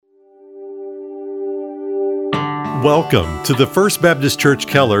Welcome to the First Baptist Church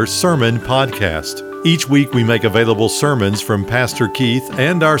Keller Sermon Podcast. Each week we make available sermons from Pastor Keith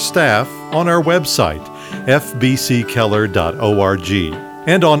and our staff on our website, fbckeller.org.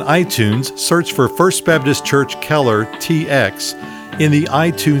 And on iTunes, search for First Baptist Church Keller TX in the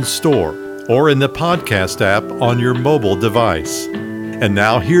iTunes Store or in the podcast app on your mobile device. And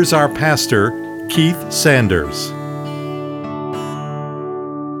now here's our pastor, Keith Sanders.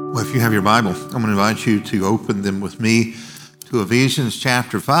 Well, if you have your Bible, I'm going to invite you to open them with me to Ephesians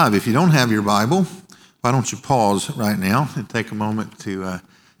chapter 5. If you don't have your Bible, why don't you pause right now and take a moment to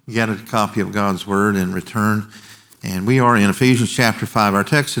get a copy of God's Word and return. And we are in Ephesians chapter 5. Our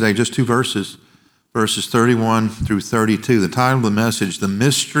text today, just two verses 31 through 32. The title of the message, The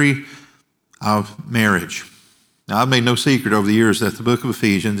Mystery of Marriage. Now, I've made no secret over the years that the book of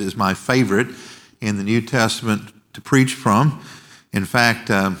Ephesians is my favorite in the New Testament to preach from. In fact,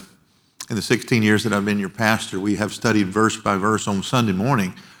 in the 16 years that I've been your pastor, we have studied verse by verse on Sunday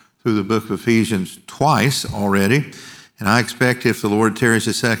morning through the book of Ephesians twice already. And I expect if the Lord tarries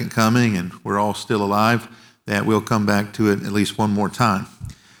his second coming and we're all still alive, that we'll come back to it at least one more time.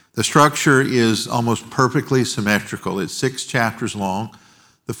 The structure is almost perfectly symmetrical. It's 6 chapters long.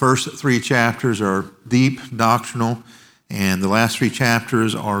 The first 3 chapters are deep doctrinal, and the last 3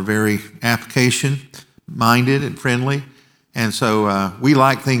 chapters are very application-minded and friendly. And so we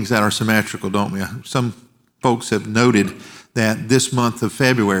like things that are symmetrical, don't we? Some folks have noted that this month of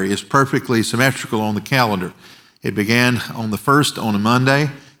February is perfectly symmetrical on the calendar. It began on the 1st on a Monday,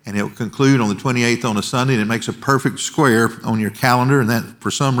 and it will conclude on the 28th on a Sunday, and it makes a perfect square on your calendar, and that, for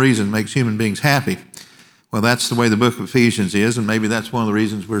some reason, makes human beings happy. Well, that's the way the book of Ephesians is, and maybe that's one of the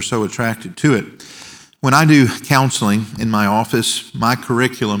reasons we're so attracted to it. When I do counseling in my office, my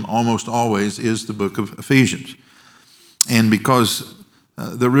curriculum almost always is the book of Ephesians. And because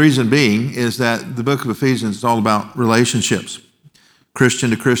the reason being is that the book of Ephesians is all about relationships, Christian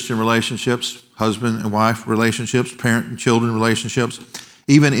to Christian relationships, husband and wife relationships, parent and children relationships,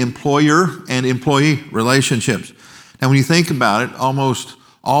 even employer and employee relationships. Now, when you think about it, almost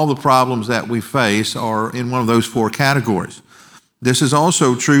all the problems that we face are in one of those 4 categories. This is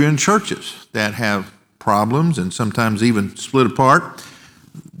also true in churches that have problems and sometimes even split apart.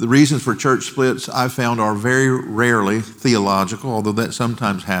 The reasons for church splits, I've found, are very rarely theological, although that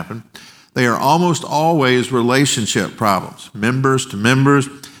sometimes happens. They are almost always relationship problems, members to members,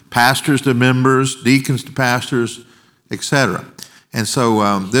 pastors to members, deacons to pastors, etc. And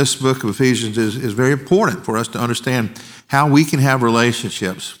so this book of Ephesians is very important for us to understand how we can have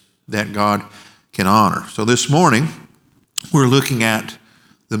relationships that God can honor. So this morning, we're looking at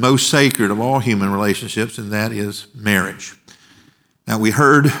the most sacred of all human relationships, and that is marriage. Now, we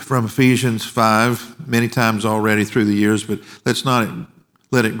heard from Ephesians 5 many times already through the years, but let's not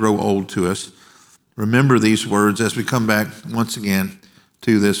let it grow old to us. Remember these words as we come back once again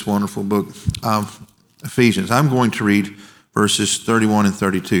to this wonderful book of Ephesians. I'm going to read verses 31 and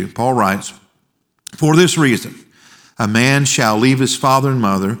 32. Paul writes, "For this reason, a man shall leave his father and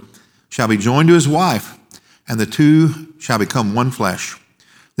mother, shall be joined to his wife, and the two shall become one flesh.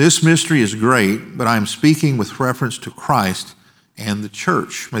 This mystery is great, but I am speaking with reference to Christ and the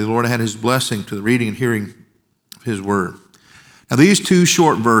church." May the Lord add his blessing to the reading and hearing of his word. Now, these 2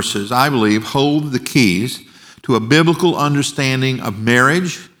 short verses, I believe, hold the keys to a biblical understanding of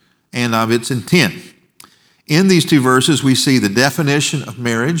marriage and of its intent. In these 2 verses, we see the definition of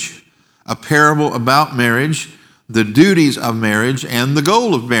marriage, a parable about marriage, the duties of marriage, and the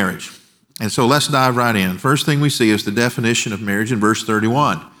goal of marriage. And so let's dive right in. First thing we see is the definition of marriage in verse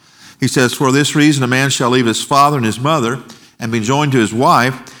 31. He says, "For this reason, a man shall leave his father and his mother and be joined to his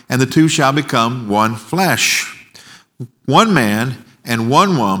wife, and the two shall become one flesh." One man and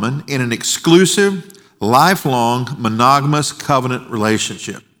one woman in an exclusive, lifelong, monogamous covenant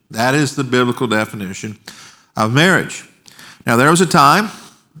relationship. That is the biblical definition of marriage. Now, there was a time,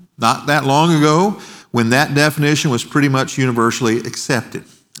 not that long ago, when that definition was pretty much universally accepted,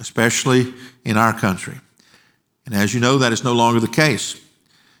 especially in our country. And as you know, that is no longer the case.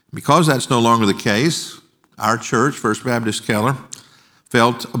 Because that's no longer the case, our church, First Baptist Keller,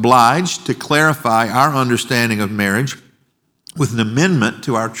 felt obliged to clarify our understanding of marriage with an amendment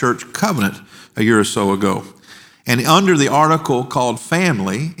to our church covenant a year or so ago. And under the article called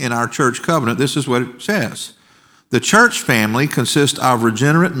family in our church covenant, this is what it says. The church family consists of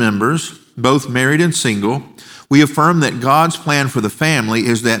regenerate members, both married and single. We affirm that God's plan for the family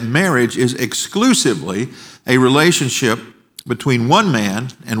is that marriage is exclusively a relationship between one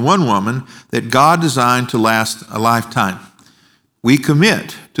man and one woman that God designed to last a lifetime. We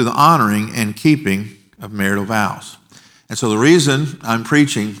commit to the honoring and keeping of marital vows. And so the reason I'm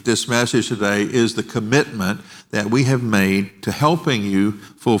preaching this message today is the commitment that we have made to helping you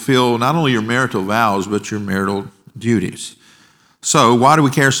fulfill not only your marital vows, but your marital duties. So why do we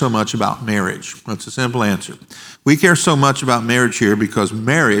care so much about marriage? Well, it's a simple answer. We care so much about marriage here because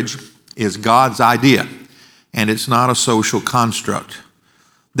marriage is God's idea, and it's not a social construct.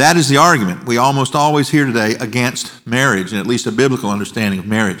 That is the argument we almost always hear today against marriage, and at least a biblical understanding of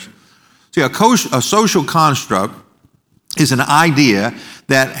marriage. See, a social construct is an idea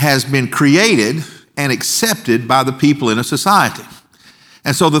that has been created and accepted by the people in a society.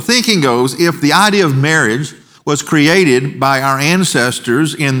 And so the thinking goes, if the idea of marriage was created by our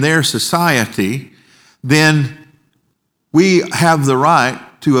ancestors in their society, then we have the right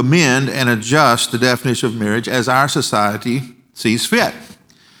to amend and adjust the definition of marriage as our society sees fit.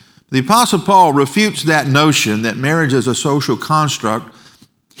 The Apostle Paul refutes that notion that marriage is a social construct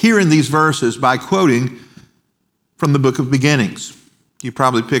here in these verses by quoting from the book of Beginnings. You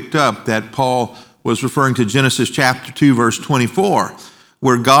probably picked up that Paul was referring to Genesis chapter 2, verse 24,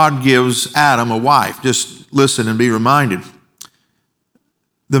 where God gives Adam a wife. Just listen and be reminded.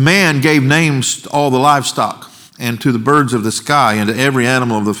 The man gave names to all the livestock and to the birds of the sky and to every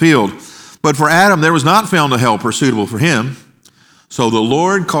animal of the field. But for Adam there was not found a helper suitable for him. So the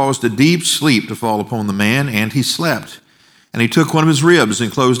Lord caused a deep sleep to fall upon the man, and he slept. And he took one of his ribs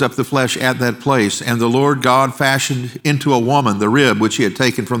and closed up the flesh at that place. And the Lord God fashioned into a woman the rib which he had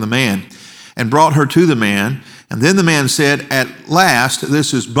taken from the man, and brought her to the man. And then the man said, "At last,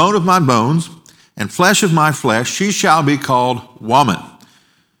 this is bone of my bones and flesh of my flesh. She shall be called woman,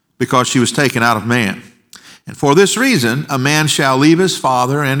 because she was taken out of man. And for this reason, a man shall leave his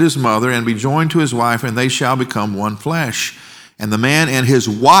father and his mother and be joined to his wife, and they shall become one flesh. And the man and his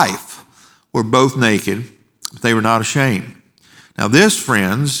wife were both naked, but they were not ashamed." Now this,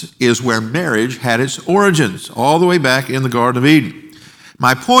 friends, is where marriage had its origins, all the way back in the Garden of Eden.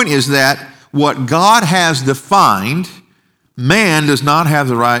 My point is that what God has defined, man does not have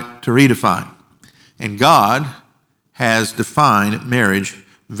the right to redefine. And God has defined marriage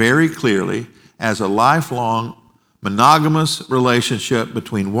very clearly as a lifelong monogamous relationship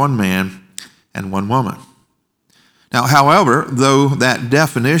between one man and one woman. Now, however, though that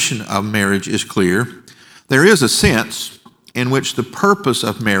definition of marriage is clear, there is a sense in which the purpose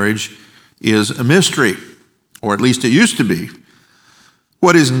of marriage is a mystery, or at least it used to be.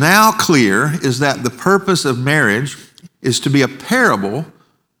 What is now clear is that the purpose of marriage is to be a parable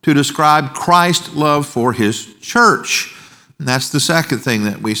to describe Christ's love for his church. And that's the second thing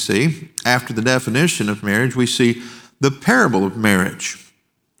that we see. After the definition of marriage, we see the parable of marriage.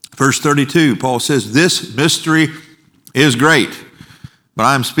 Verse 32, Paul says, "This mystery is great," but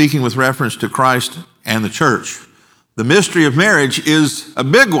I'm speaking with reference to Christ and the church. The mystery of marriage is a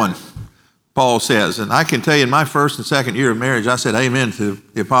big one, Paul says. And I can tell you in my first and second year of marriage, I said amen to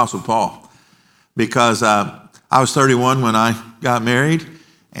the Apostle Paul, because I was 31 when I got married,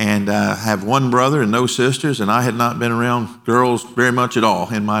 and have one brother and no sisters, and I had not been around girls very much at all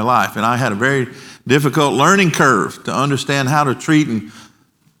in my life. And I had a very difficult learning curve to understand how to treat and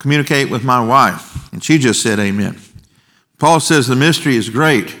communicate with my wife. And she just said amen. Paul says the mystery is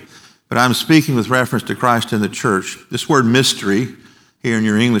great, but I'm speaking with reference to Christ and the church. This word mystery here in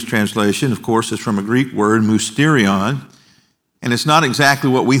your English translation, of course, is from a Greek word, mysterion, and it's not exactly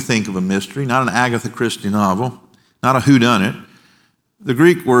what we think of a mystery, not an Agatha Christie novel, not a whodunit. The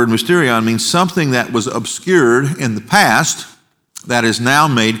Greek word mysterion means something that was obscured in the past that is now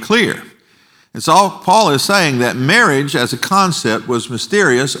made clear. And so Paul is saying that marriage as a concept was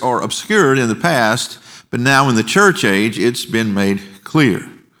mysterious or obscured in the past, but now in the church age, it's been made clear.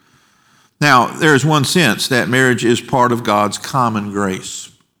 Now, there is one sense that marriage is part of God's common grace.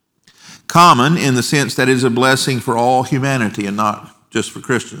 Common in the sense that it is a blessing for all humanity and not just for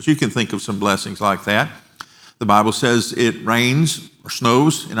Christians. You can think of some blessings like that. The Bible says it rains, or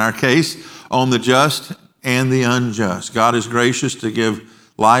snows in our case, on the just and the unjust. God is gracious to give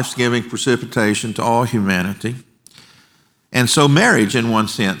life-giving precipitation to all humanity. And so marriage, in one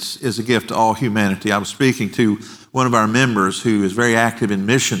sense, is a gift to all humanity. I was speaking to one of our members who is very active in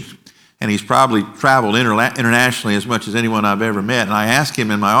missions, and he's probably traveled internationally as much as anyone I've ever met. And I asked him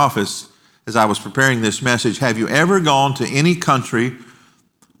in my office as I was preparing this message, have you ever gone to any country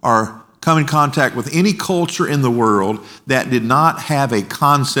or come in contact with any culture in the world that did not have a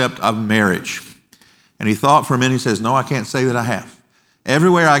concept of marriage? And he thought for a minute. He says, no, I can't say that I have.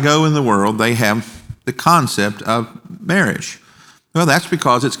 Everywhere I go in the world, they have the concept of marriage. Well, that's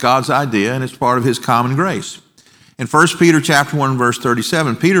because it's God's idea and it's part of his common grace. In 1 Peter chapter 1, verse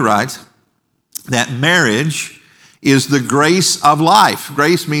 37, Peter writes that marriage is the grace of life.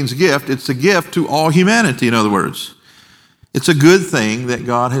 Grace means gift. It's a gift to all humanity, in other words. It's a good thing that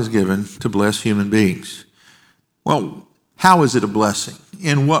God has given to bless human beings. Well, how is it a blessing?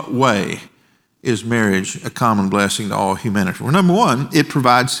 In what way is marriage a common blessing to all humanity? Well, number one, it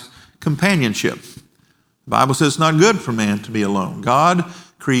provides companionship. The Bible says it's not good for man to be alone. God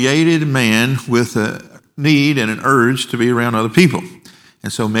created man with a need and an urge to be around other people.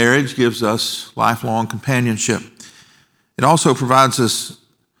 And so marriage gives us lifelong companionship. It also provides us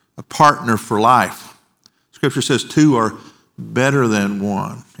a partner for life. Scripture says two are better than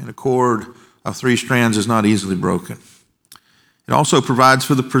one, and a cord of three strands is not easily broken. It also provides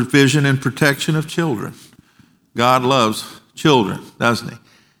for the provision and protection of children. God loves children, doesn't he?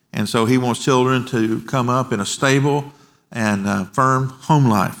 And so he wants children to come up in a stable and firm home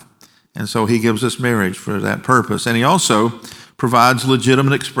life. And so he gives us marriage for that purpose. And he also provides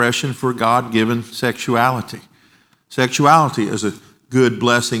legitimate expression for God-given sexuality. Sexuality is a good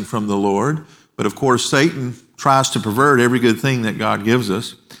blessing from the Lord, but of course Satan tries to pervert every good thing that God gives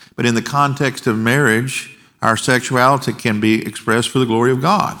us. But in the context of marriage, our sexuality can be expressed for the glory of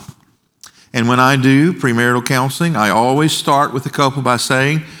God. And when I do premarital counseling, I always start with the couple by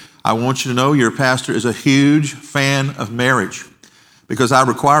saying, I want you to know your pastor is a huge fan of marriage, because I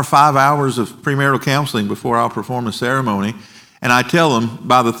require 5 hours of premarital counseling before I'll perform a ceremony. And I tell them,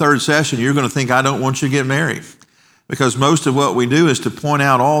 by the third session, you're going to think I don't want you to get married. Because most of what we do is to point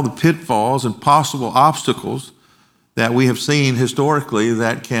out all the pitfalls and possible obstacles that we have seen historically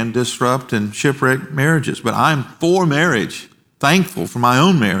that can disrupt and shipwreck marriages. But I'm for marriage, thankful for my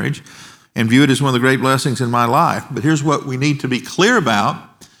own marriage, and view it as one of the great blessings in my life. But here's what we need to be clear about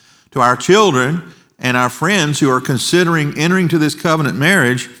to our children and our friends who are considering entering to this covenant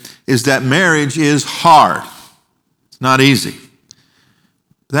marriage, is that marriage is hard. It's not easy.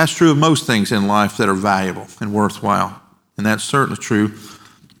 That's true of most things in life that are valuable and worthwhile. And that's certainly true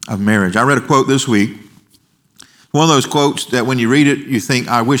of marriage. I read a quote this week. One of those quotes that when you read it, you think,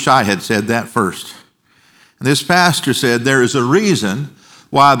 I wish I had said that first. And this pastor said, there is a reason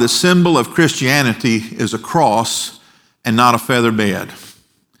why the symbol of Christianity is a cross and not a feather bed.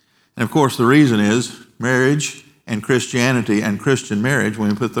 And of course, the reason is marriage and Christianity and Christian marriage, when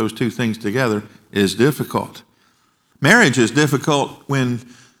we put those two things together, is difficult. Marriage is difficult when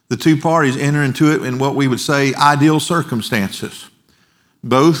the two parties enter into it in what we would say ideal circumstances.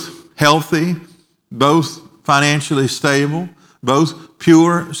 Both healthy, both financially stable, both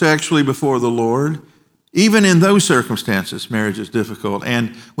pure sexually before the Lord. Even in those circumstances, marriage is difficult.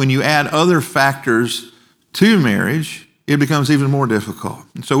 And when you add other factors to marriage, it becomes even more difficult.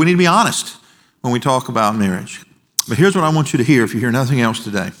 And so we need to be honest when we talk about marriage. But here's what I want you to hear if you hear nothing else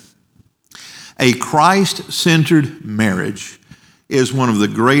today. A Christ-centered marriage is one of the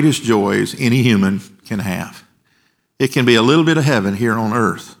greatest joys any human can have. It can be a little bit of heaven here on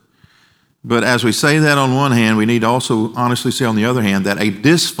earth. But as we say that on one hand, we need to also honestly say on the other hand that a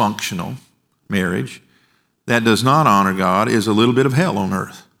dysfunctional marriage that does not honor God is a little bit of hell on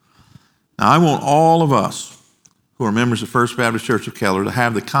earth. Now, I want all of us who are members of First Baptist Church of Keller to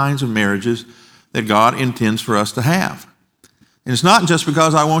have the kinds of marriages that God intends for us to have. And it's not just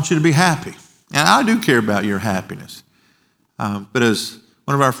because I want you to be happy. And I do care about your happiness. But as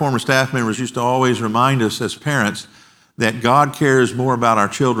one of our former staff members used to always remind us as parents, that God cares more about our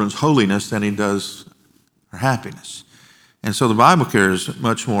children's holiness than he does our happiness. And so the Bible cares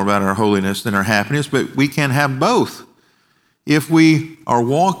much more about our holiness than our happiness, but we can have both. If we are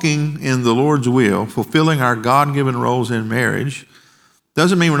walking in the Lord's will, fulfilling our God-given roles in marriage,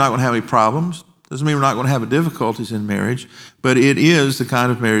 doesn't mean we're not going to have any problems, doesn't mean we're not going to have difficulties in marriage, but it is the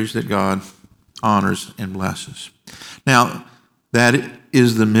kind of marriage that God honors and blesses. Now, that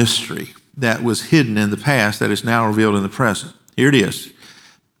is the mystery that was hidden in the past that is now revealed in the present. Here it is.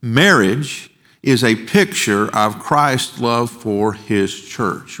 Marriage is a picture of Christ's love for his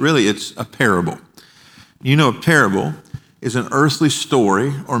church. Really, it's a parable. You know, a parable is an earthly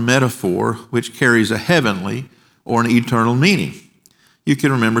story or metaphor which carries a heavenly or an eternal meaning. You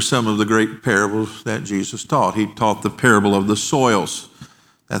can remember some of the great parables that Jesus taught. He taught the parable of the soils,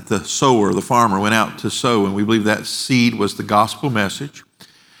 that the sower, the farmer, went out to sow, and we believe that seed was the gospel message.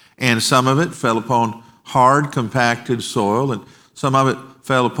 And some of it fell upon hard, compacted soil, and some of it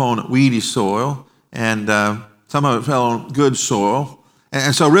fell upon weedy soil, and some of it fell on good soil.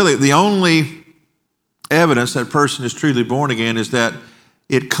 And so really, the only evidence that person is truly born again is that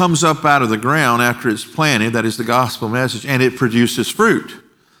it comes up out of the ground after it's planted, that is the gospel message, and it produces fruit.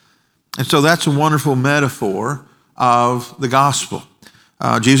 And so that's a wonderful metaphor of the gospel.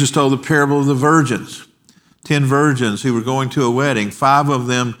 Jesus told the parable of the virgins. 10 virgins who were going to a wedding. 5 of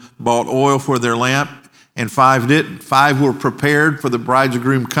them bought oil for their lamp, and 5 didn't. 5 were prepared for the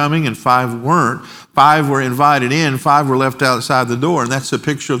bridegroom coming, and 5 weren't. 5 were invited in, 5 were left outside the door, and that's a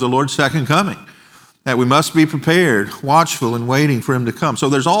picture of the Lord's second coming, that we must be prepared, watchful, and waiting for him to come. So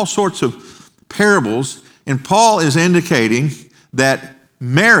there's all sorts of parables, and Paul is indicating that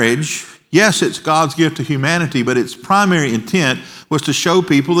marriage, yes, it's God's gift to humanity, but its primary intent was to show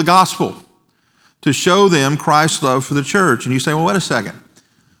people the gospel, to show them Christ's love for the church. And you say, well, wait a second.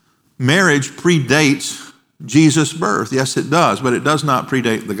 Marriage predates Jesus' birth. Yes, it does, but it does not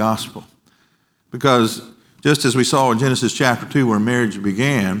predate the gospel. Because just as we saw in Genesis chapter 2 where marriage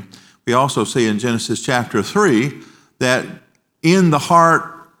began, we also see in Genesis chapter 3 that in the heart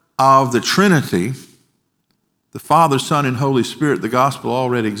of the Trinity, the Father, Son, and Holy Spirit, the gospel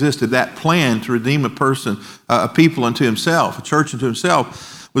already existed. That plan to redeem a people unto himself, a church unto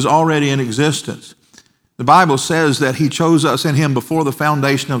himself, was already in existence. The Bible says that he chose us in him before the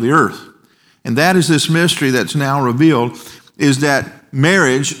foundation of the earth. And that is this mystery that's now revealed, is that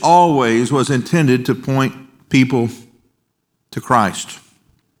marriage always was intended to point people to Christ.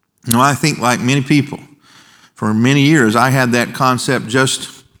 Now, I think like many people, for many years, I had that concept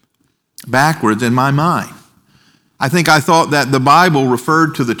just backwards in my mind. I think I thought that the Bible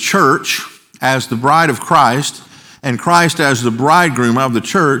referred to the church as the bride of Christ and Christ as the bridegroom of the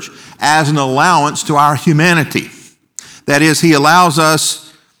church as an allowance to our humanity. That is, he allows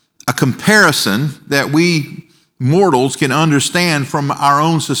us a comparison that we mortals can understand from our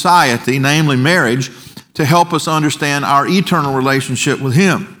own society, namely marriage, to help us understand our eternal relationship with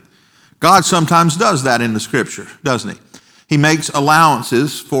him. God sometimes does that in the Scripture, doesn't he? He makes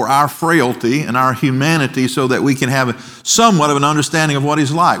allowances for our frailty and our humanity so that we can have somewhat of an understanding of what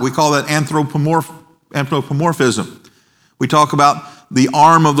he's like. We call that anthropomorphism. We talk about the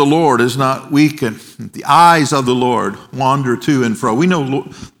arm of the Lord is not weakened. The eyes of the Lord wander to and fro. We know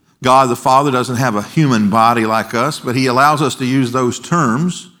God the Father doesn't have a human body like us, but he allows us to use those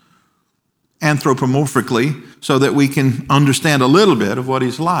terms anthropomorphically so that we can understand a little bit of what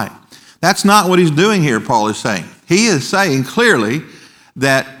he's like. That's not what he's doing here, Paul is saying. He is saying clearly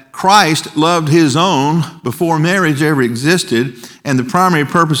that Christ loved his own before marriage ever existed, and the primary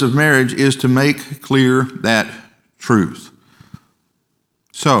purpose of marriage is to make clear that truth.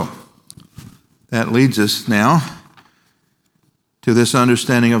 So, that leads us now to this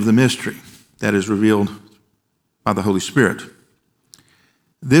understanding of the mystery that is revealed by the Holy Spirit.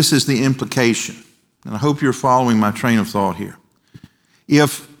 This is the implication, and I hope you're following my train of thought here.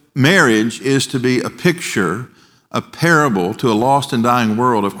 If marriage is to be a picture, a parable to a lost and dying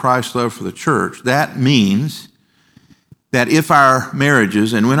world of Christ's love for the church, that means that if our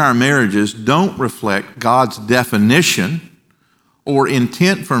marriages and when our marriages don't reflect God's definition or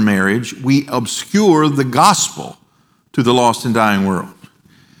intent for marriage, we obscure the gospel to the lost and dying world.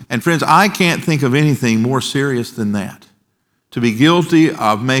 And friends, I can't think of anything more serious than that, to be guilty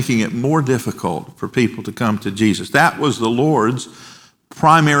of making it more difficult for people to come to Jesus. That was the Lord's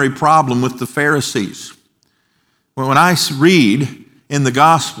primary problem with the Pharisees. When I read in the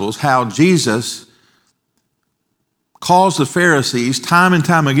Gospels how Jesus calls the Pharisees time and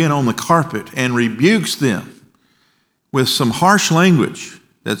time again on the carpet and rebukes them with some harsh language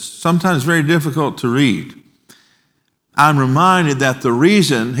that's sometimes very difficult to read, I'm reminded that the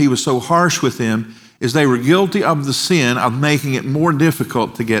reason he was so harsh with them is they were guilty of the sin of making it more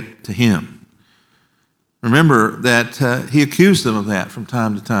difficult to get to him. Remember that he accused them of that from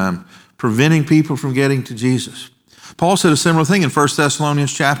time to time, preventing people from getting to Jesus. Paul said a similar thing in 1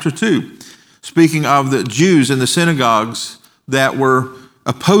 Thessalonians chapter 2, speaking of the Jews in the synagogues that were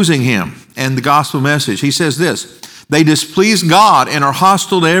opposing him and the gospel message. He says this, "They displease God and are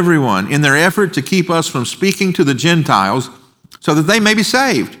hostile to everyone in their effort to keep us from speaking to the Gentiles so that they may be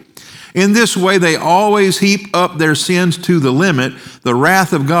saved. In this way, they always heap up their sins to the limit. The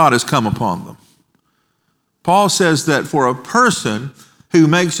wrath of God has come upon them." Paul says that for a person who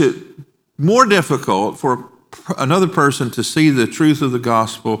makes it more difficult for another person to see the truth of the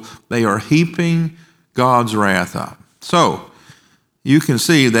gospel, they are heaping God's wrath up. So, you can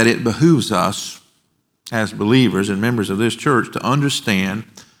see that it behooves us as believers and members of this church to understand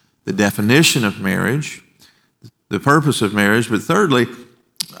the definition of marriage, the purpose of marriage, but thirdly,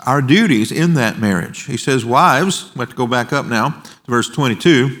 our duties in that marriage. He says, wives, we have to go back up now to verse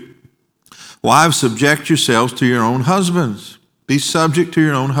 22, wives, subject yourselves to your own husbands. Be subject to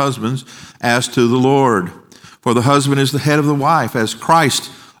your own husbands as to the Lord. For the husband is the head of the wife, as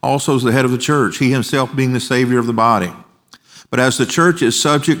Christ also is the head of the church, he himself being the Savior of the body. But as the church is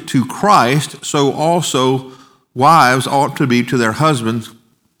subject to Christ, so also wives ought to be to their husbands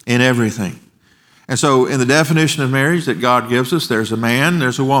in everything. And so in the definition of marriage that God gives us, there's a man,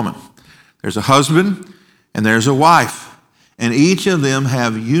 there's a woman. There's a husband, and there's a wife. And each of them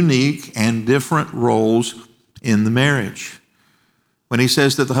have unique and different roles in the marriage. When he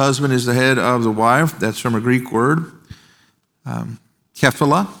says that the husband is the head of the wife, that's from a Greek word,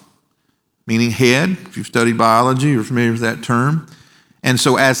 kephala, meaning head. If you've studied biology, you're familiar with that term. And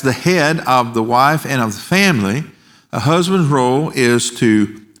so as the head of the wife and of the family, a husband's role is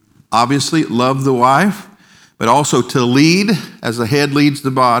to obviously love the wife, but also to lead as the head leads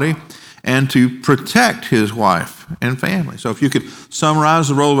the body, and to protect his wife and family. So if you could summarize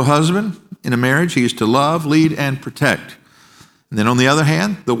the role of a husband in a marriage, he is to love, lead, and protect. And then on the other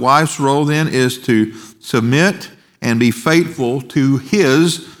hand, the wife's role then is to submit and be faithful to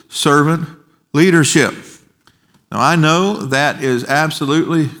his servant leadership. Now I know that is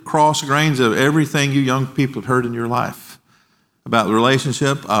absolutely cross grains of everything you young people have heard in your life about the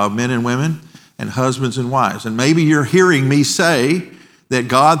relationship of men and women and husbands and wives. And maybe you're hearing me say that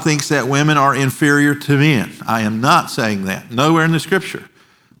God thinks that women are inferior to men. I am not saying that. Nowhere in the Scripture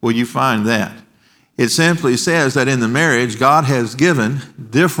will you find that. It simply says that in the marriage, God has given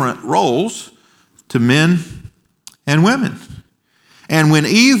different roles to men and women. And when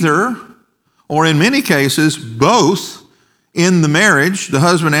either, or in many cases, both in the marriage, the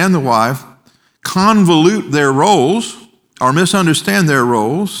husband and the wife, convolute their roles or misunderstand their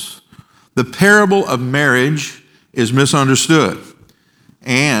roles, the parable of marriage is misunderstood.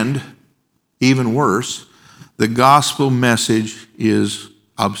 And even worse, the gospel message is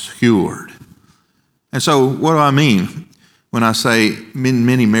obscured. And so what do I mean when I say in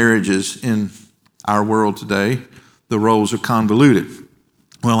many marriages in our world today, the roles are convoluted?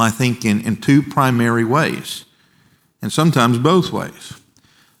 Well, I think in two primary ways, and sometimes both ways.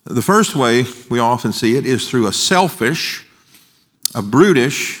 The first way we often see it is through a selfish, a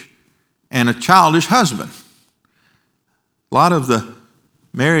brutish, and a childish husband. A lot of the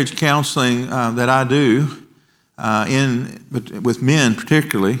marriage counseling that I do with men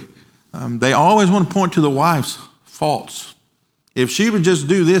particularly, they always want to point to the wife's faults. If she would just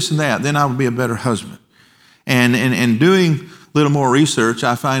do this and that, then I would be a better husband. And doing a little more research,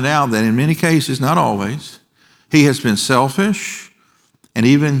 I find out that in many cases, not always, he has been selfish and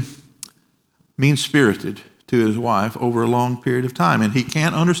even mean-spirited to his wife over a long period of time. And he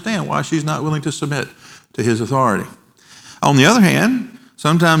can't understand why she's not willing to submit to his authority. On the other hand,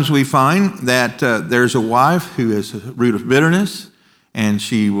 sometimes we find that there's a wife who is a root of bitterness, and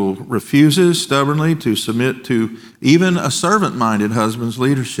she refuses stubbornly to submit to even a servant-minded husband's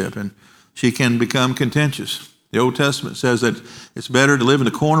leadership, and she can become contentious. The Old Testament says that it's better to live in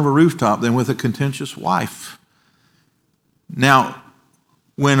the corner of a rooftop than with a contentious wife. Now,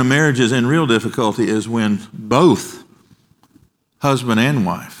 when a marriage is in real difficulty is when both husband and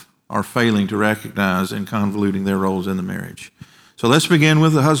wife are failing to recognize and convoluting their roles in the marriage. So let's begin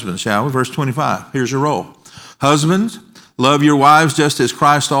with the husband, shall we? Verse 25. Here's your role. Husbands, love your wives just as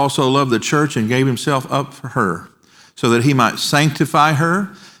Christ also loved the church and gave himself up for her, so that he might sanctify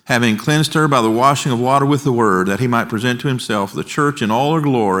her, having cleansed her by the washing of water with the word, that he might present to himself the church in all her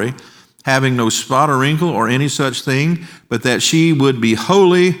glory, having no spot or wrinkle or any such thing, but that she would be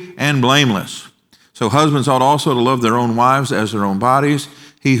holy and blameless. So husbands ought also to love their own wives as their own bodies.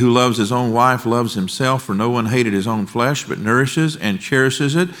 He who loves his own wife loves himself, for no one hated his own flesh, but nourishes and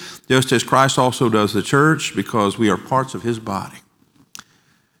cherishes it, just as Christ also does the church, because we are parts of his body.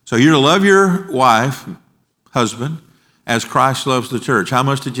 So you're to love your wife, husband, as Christ loves the church. How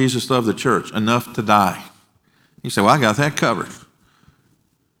much did Jesus love the church? Enough to die. You say, well, I got that covered.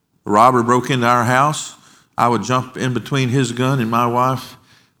 A robber broke into our house. I would jump in between his gun and my wife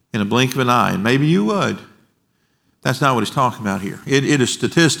in a blink of an eye, and maybe you would. That's not what he's talking about here. It is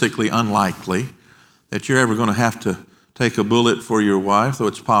statistically unlikely that you're ever going to have to take a bullet for your wife, though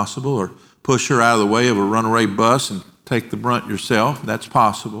it's possible, or push her out of the way of a runaway bus and take the brunt yourself. That's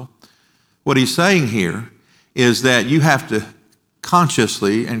possible. What he's saying here is that you have to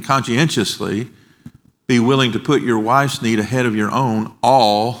consciously and conscientiously be willing to put your wife's need ahead of your own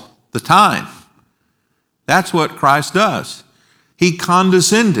all the time. That's what Christ does. He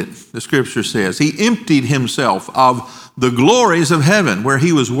condescended, the scripture says. He emptied himself of the glories of heaven, where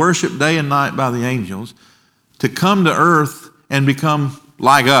he was worshiped day and night by the angels, to come to earth and become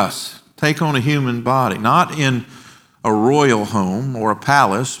like us, take on a human body, not in a royal home or a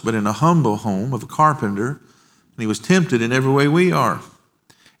palace, but in a humble home of a carpenter. And he was tempted in every way we are.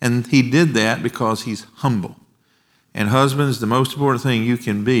 And he did that because he's humble. And husbands, the most important thing you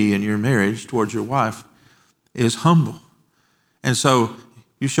can be in your marriage towards your wife is humble. And so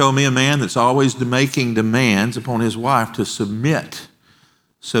you show me a man that's always making demands upon his wife to submit.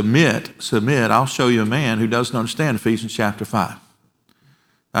 Submit. I'll show you a man who doesn't understand Ephesians chapter 5.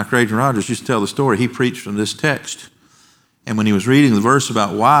 Dr. Adrian Rogers used to tell the story. He preached from this text. And when he was reading the verse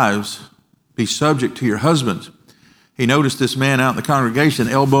about wives, be subject to your husbands, he noticed this man out in the congregation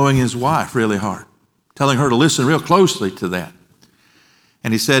elbowing his wife really hard, telling her to listen real closely to that.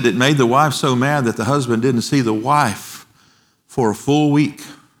 And he said it made the wife so mad that the husband didn't see the wife for a full week.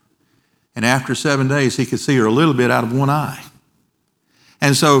 And after 7 days, he could see her a little bit out of one eye.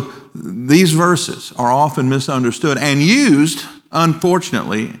 And so these verses are often misunderstood and used,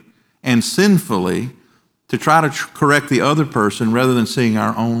 unfortunately and sinfully, to try to correct the other person rather than seeing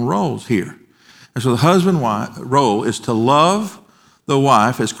our own roles here. And so the husband role is to love the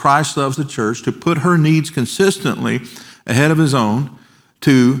wife as Christ loves the church, to put her needs consistently ahead of his own,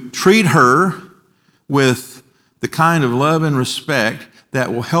 to treat her with the kind of love and respect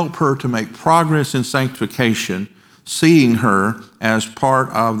that will help her to make progress in sanctification, seeing her as part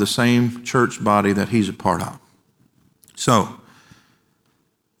of the same church body that he's a part of. So,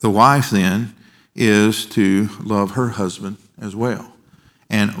 the wife then is to love her husband as well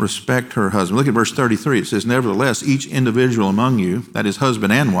and respect her husband. Look at verse 33. It says, nevertheless, each individual among you, that is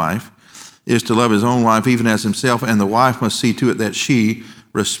husband and wife, is to love his own wife even as himself, and the wife must see to it that she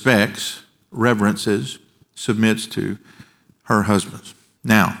respects, reverences, submits to her husbands.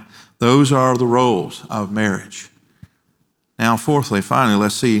 Now, those are the roles of marriage. Now, fourthly, finally,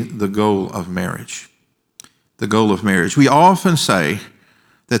 let's see the goal of marriage. The goal of marriage. We often say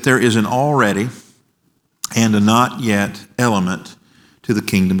that there is an already and a not yet element to the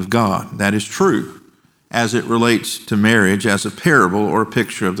kingdom of God. That is true as it relates to marriage as a parable or a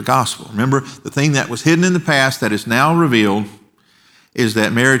picture of the gospel. Remember, the thing that was hidden in the past that is now revealed is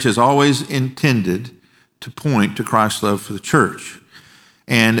that marriage is always intended to point to Christ's love for the church.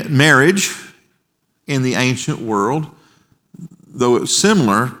 And marriage in the ancient world, though it's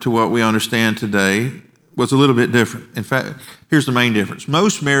similar to what we understand today, was a little bit different. In fact, here's the main difference.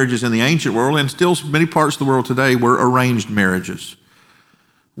 Most marriages in the ancient world, and still many parts of the world today, were arranged marriages.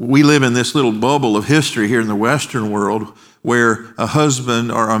 We live in this little bubble of history here in the Western world where a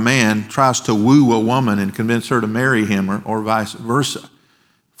husband or a man tries to woo a woman and convince her to marry him or vice versa.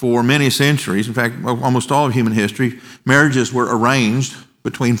 For many centuries, in fact, almost all of human history, marriages were arranged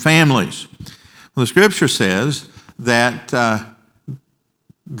between families. Well, the scripture says that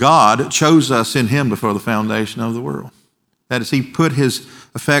God chose us in him before the foundation of the world. That is, he put his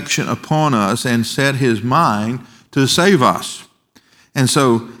affection upon us and set his mind to save us. And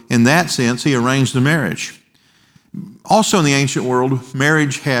so, in that sense, he arranged the marriage. Also in the ancient world,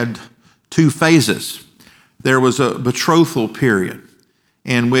 marriage had two phases. There was a betrothal period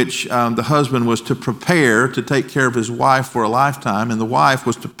in which the husband was to prepare to take care of his wife for a lifetime, and the wife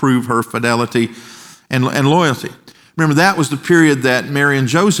was to prove her fidelity and loyalty. Remember, that was the period that Mary and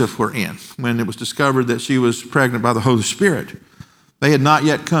Joseph were in when it was discovered that she was pregnant by the Holy Spirit. They had not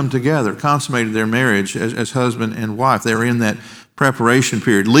yet come together, consummated their marriage as husband and wife. They were in that preparation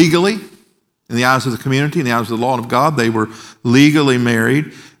period. Legally, in the eyes of the community, in the eyes of the law of God, they were legally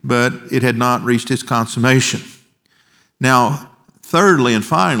married, but it had not reached its consummation. Now, thirdly and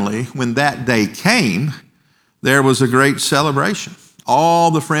finally, when that day came, there was a great celebration.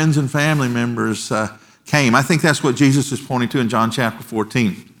 All the friends and family members came. I think that's what Jesus is pointing to in John chapter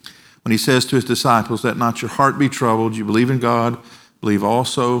 14, when he says to his disciples, let not your heart be troubled. You believe in God, believe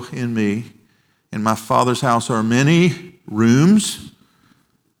also in me. In my Father's house are many rooms.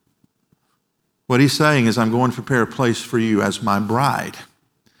 What he's saying is, I'm going to prepare a place for you as my bride.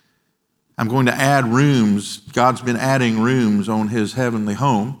 I'm going to add rooms. God's been adding rooms on his heavenly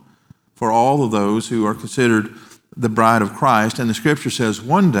home for all of those who are considered the bride of Christ. And the scripture says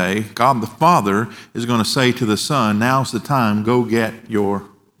one day, God the Father is going to say to the Son, now's the time, go get your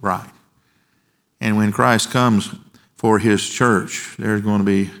bride. And when Christ comes for his church, there's going to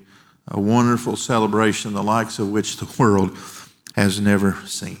be a wonderful celebration, the likes of which the world has never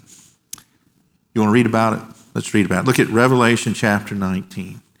seen. You want to read about it? Let's read about it. Look at Revelation chapter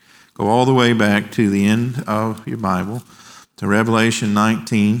 19. Go all the way back to the end of your Bible, to Revelation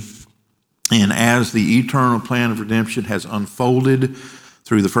 19. And as the eternal plan of redemption has unfolded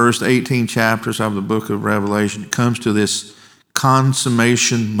through the first 18 chapters of the book of Revelation, it comes to this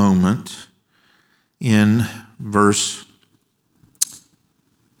consummation moment in verse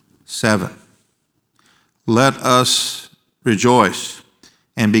 7. Let us rejoice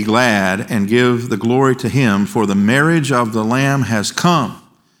and be glad and give the glory to him, for the marriage of the Lamb has come.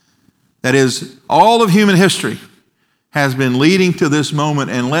 That is, all of human history has been leading to this moment,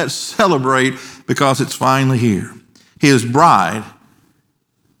 and let's celebrate because it's finally here. His bride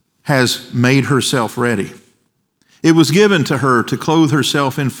has made herself ready. It was given to her to clothe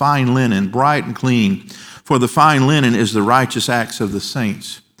herself in fine linen, bright and clean, For the fine linen is the righteous acts of the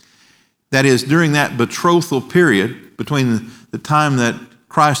saints. That is, during that betrothal period, between the time that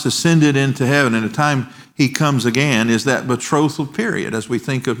Christ ascended into heaven and the time he comes again, is that betrothal period, as we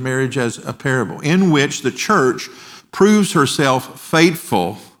think of marriage as a parable, in which the church proves herself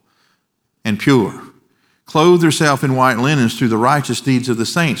faithful and pure, clothed herself in white linens through the righteous deeds of the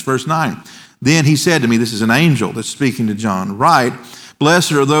saints. Verse 9, then he said to me, this is an angel that's speaking to John, write,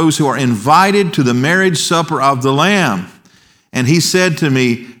 blessed are those who are invited to the marriage supper of the Lamb. And he said to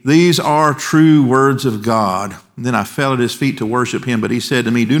me, these are true words of God. And then I fell at his feet to worship him, but he said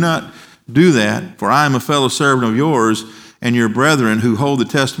to me, do not do that, for I am a fellow servant of yours and your brethren who hold the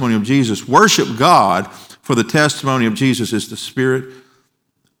testimony of Jesus. Worship God, for the testimony of Jesus is the spirit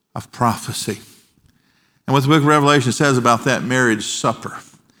of prophecy. And what the book of Revelation says about that marriage supper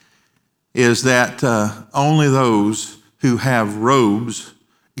is that only those who have robes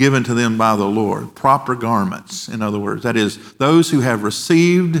given to them by the Lord, proper garments, in other words, that is, those who have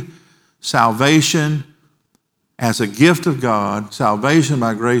received salvation as a gift of God, salvation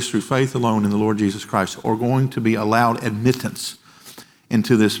by grace through faith alone in the Lord Jesus Christ, are going to be allowed admittance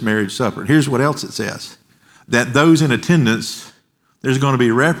into this marriage supper. Here's what else it says, that those in attendance, there's going to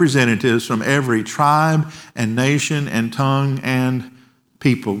be representatives from every tribe and nation and tongue and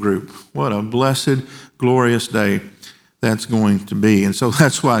people group. What a blessed, glorious day that's going to be. And so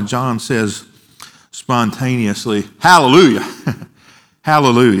that's why John says spontaneously, hallelujah,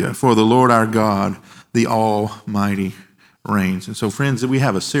 hallelujah, for the Lord our God, the Almighty reigns. And so, friends, we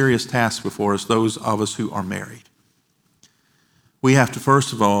have a serious task before us, those of us who are married. We have to,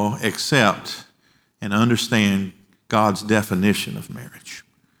 first of all, accept and understand God's definition of marriage.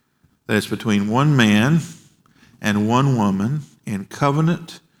 That it's between one man and one woman in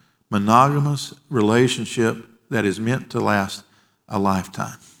covenant, monogamous relationship that is meant to last a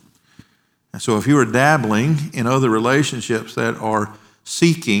lifetime. And so if you are dabbling in other relationships that are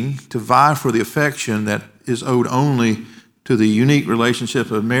seeking to vie for the affection that is owed only to the unique relationship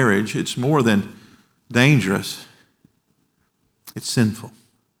of marriage, it's more than dangerous. It's sinful.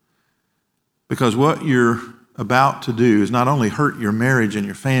 Because what you're about to do is not only hurt your marriage and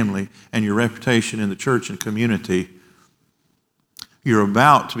your family and your reputation in the church and community, you're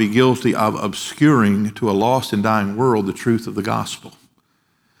about to be guilty of obscuring to a lost and dying world the truth of the gospel.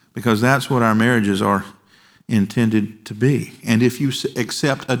 Because that's what our marriages are intended to be. And if you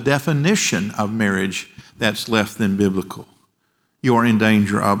accept a definition of marriage that's less than biblical, you are in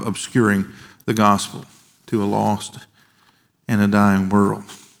danger of obscuring the gospel to a lost and a dying world.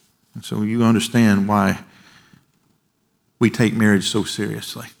 And so you understand why we take marriage so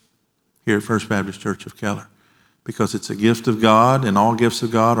seriously here at First Baptist Church of Keller. Because it's a gift of God, and all gifts of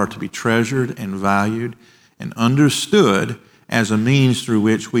God are to be treasured and valued and understood as a means through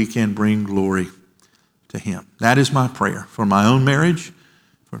which we can bring glory to Him. That is my prayer for my own marriage,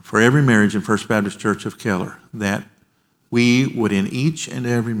 for every marriage in First Baptist Church of Keller, that we would in each and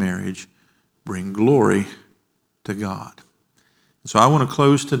every marriage bring glory to God. So I want to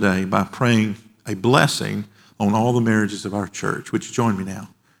close today by praying a blessing on all the marriages of our church. Would you join me now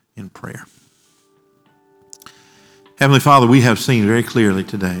in prayer? Heavenly Father, we have seen very clearly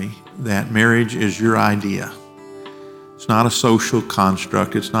today that marriage is your idea. It's not a social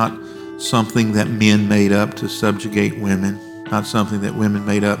construct. It's not something that men made up to subjugate women, not something that women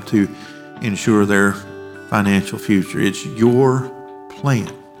made up to ensure their financial future. It's your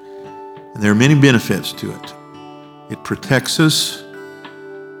plan. And there are many benefits to it. It protects us.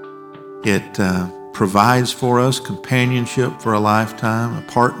 It provides for us companionship for a lifetime, a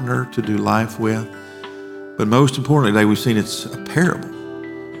partner to do life with. But most importantly, today we've seen it's a parable.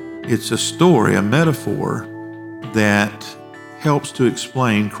 It's a story, a metaphor that helps to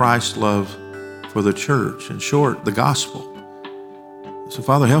explain Christ's love for the church. In short, the gospel. So,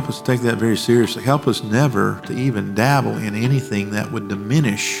 Father, help us to take that very seriously. Help us never to even dabble in anything that would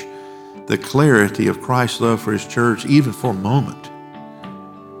diminish the clarity of Christ's love for His church, even for a moment.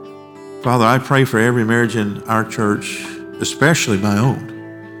 Father, I pray for every marriage in our church, especially my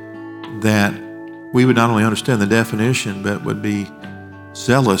own, that we would not only understand the definition, but would be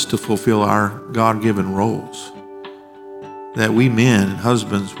zealous to fulfill our God-given roles. That we men and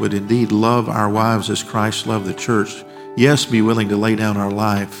husbands would indeed love our wives as Christ loved the church. Yes, be willing to lay down our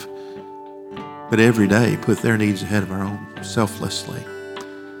life, but every day put their needs ahead of our own selflessly.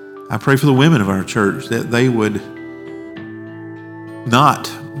 I pray for the women of our church that they would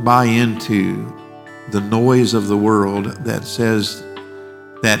not buy into the noise of the world that says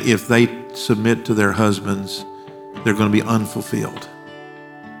that if they submit to their husbands, they're going to be unfulfilled.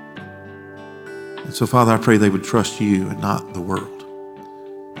 And so, Father, I pray they would trust you and not the world.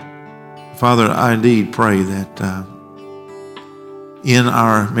 Father, I indeed pray that in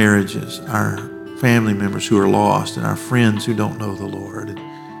our marriages, our family members who are lost and our friends who don't know the Lord, and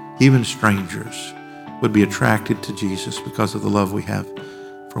even strangers would be attracted to Jesus because of the love we have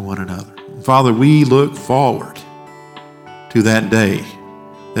for one another. Father, we look forward to that day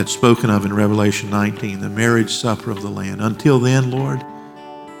that's spoken of in Revelation 19, the marriage supper of the Lamb. Until then, Lord,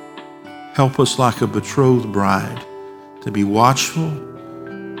 help us like a betrothed bride to be watchful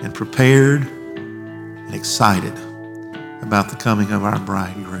and prepared and excited about the coming of our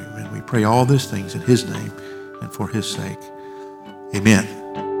bridegroom. And we pray all these things in His name and for His sake. Amen.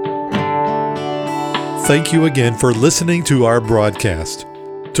 Thank you again for listening to our broadcast.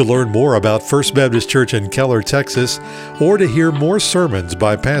 To learn more about First Baptist Church in Keller, Texas, or to hear more sermons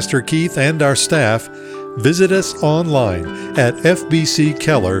by Pastor Keith and our staff, visit us online at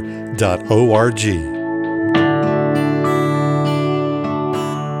fbckeller.org.